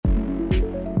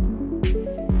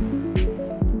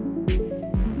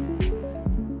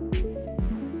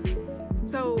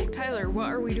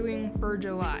for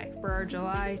July, for our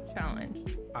July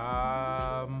challenge?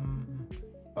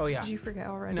 Oh yeah. Did you forget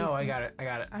already? No, I got it.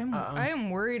 I am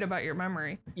worried about your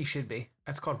memory. You should be.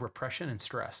 That's called repression and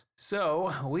stress.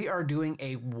 So we are doing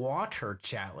a water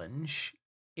challenge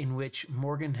in which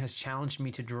Morgan has challenged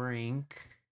me to drink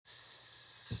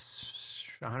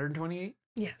 128?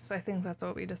 Yes, I think that's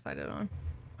what we decided on.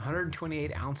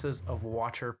 128 ounces of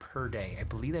water per day. I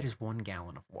believe that is 1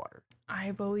 gallon of water.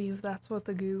 I believe that's what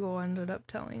the Google ended up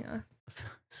telling us.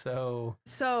 So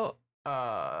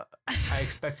I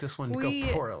expect this one to go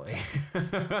poorly.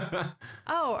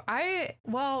 So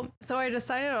I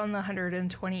decided on the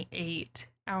 128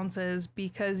 ounces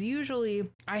because usually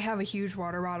I have a huge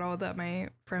water bottle that my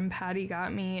friend Patty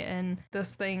got me, and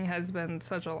this thing has been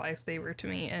such a lifesaver to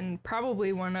me, and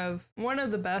probably one of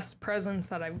the best presents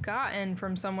that I've gotten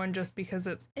from someone, just because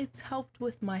it's helped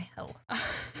with my health.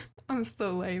 I'm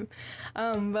so lame.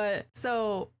 But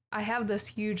so I have this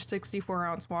huge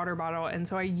 64-ounce water bottle, and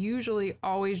so I usually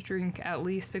always drink at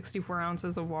least 64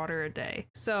 ounces of water a day.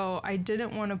 So I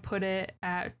didn't want to put it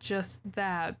at just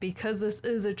that because this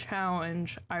is a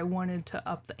challenge. I wanted to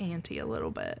up the ante a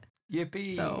little bit.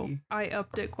 Yippee! So I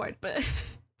upped it quite a bit.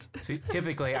 So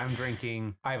typically I have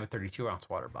a 32-ounce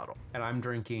water bottle, and I'm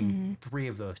drinking 3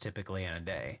 of those typically in a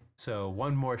day. So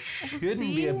one more shouldn't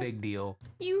be a big deal.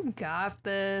 You got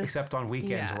this. Except on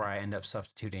weekends where I end up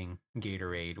substituting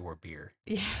Gatorade or beer.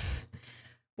 Yeah.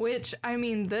 Which, I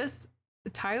mean,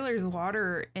 Tyler's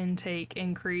water intake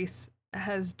increase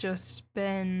has just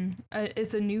been,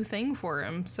 it's a new thing for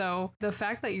him. So the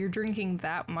fact that you're drinking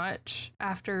that much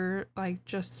after like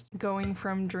just going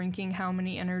from drinking how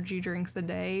many energy drinks a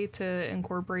day to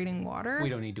incorporating water. We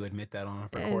don't need to admit that on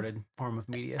a recorded form of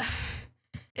media.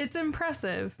 It's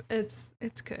impressive. It's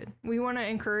good. We want to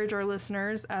encourage our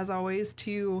listeners, as always,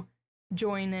 to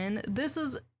join in. This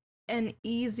is an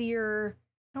easier,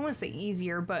 I don't want to say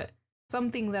easier, but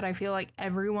something that I feel like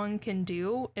everyone can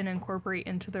do and incorporate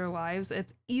into their lives.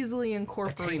 It's easily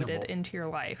incorporated into your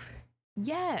life.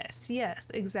 Yes,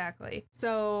 exactly.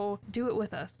 So do it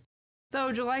with us.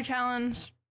 So July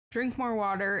challenge, drink more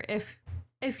water. If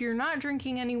you're not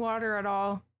drinking any water at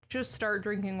all, just start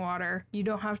drinking water. You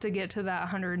don't have to get to that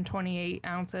 128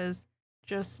 ounces.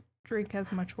 Just drink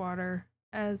as much water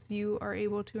as you are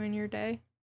able to in your day.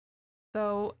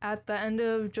 So at the end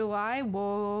of July,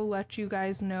 we'll let you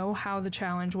guys know how the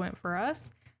challenge went for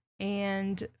us.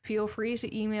 And feel free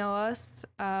to email us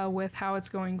with how it's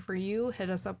going for you. Hit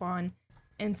us up on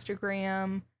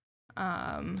Instagram,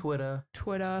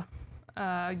 Twitter.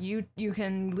 You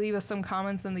can leave us some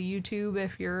comments in the YouTube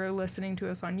if you're listening to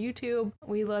us on YouTube.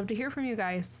 We love to hear from you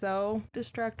guys. So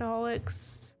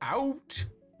Distractaholics out.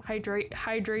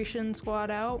 Hydration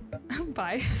squad out.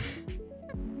 Bye.